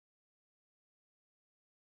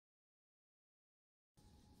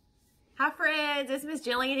Hi friends, it's Miss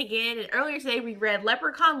Jillian again, and earlier today we read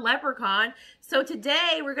Leprechaun. So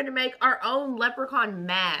today we're going to make our own Leprechaun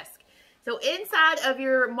mask. So inside of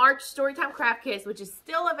your March Storytime craft kits, which is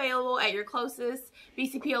still available at your closest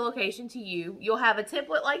BCPO location to you, you'll have a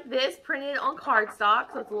template like this printed on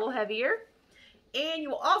cardstock, so it's a little heavier. And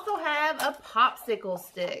you will also have a popsicle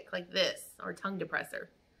stick like this, or tongue depressor.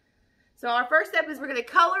 So our first step is we're going to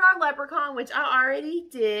color our leprechaun, which I already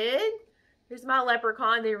did. Here's my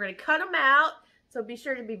leprechaun. Then we're going to cut them out. So be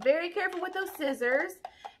sure to be very careful with those scissors.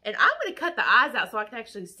 And I'm going to cut the eyes out so I can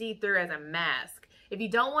actually see through as a mask. If you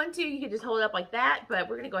don't want to, you can just hold it up like that, but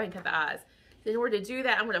we're going to go ahead and cut the eyes. So in order to do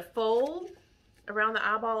that, I'm going to fold around the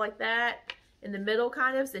eyeball like that, in the middle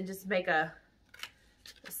kind of, and just make a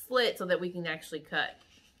slit so that we can actually cut.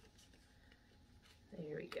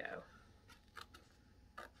 There we go.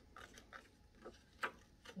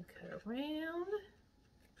 And cut around.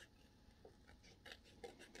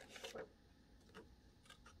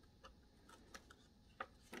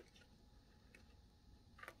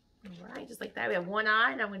 All right, just like that. We have one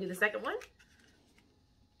eye, and I'm going to do the second one.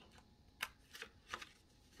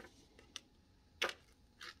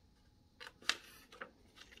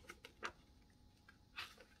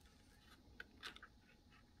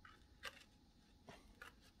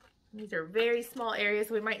 These are very small areas,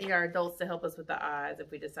 so we might need our adults to help us with the eyes if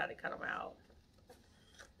we decide to cut them out.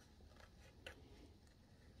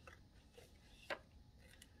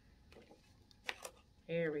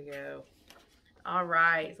 There we go. All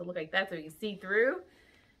right, so look like that so we can see through.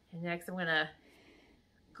 And next I'm gonna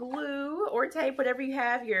glue or tape, whatever you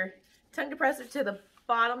have, your tongue depressor to the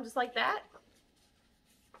bottom, just like that.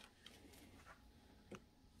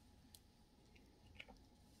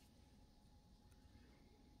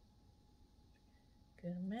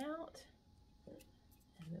 Good amount.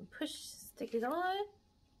 And then push, stick it on.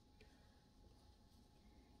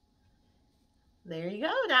 There you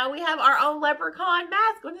go. Now we have our own leprechaun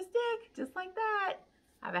mask on a stick, just like that.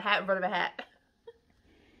 I have a hat in front of a hat.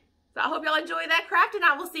 So I hope y'all enjoy that craft, and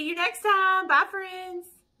I will see you next time. Bye, friends.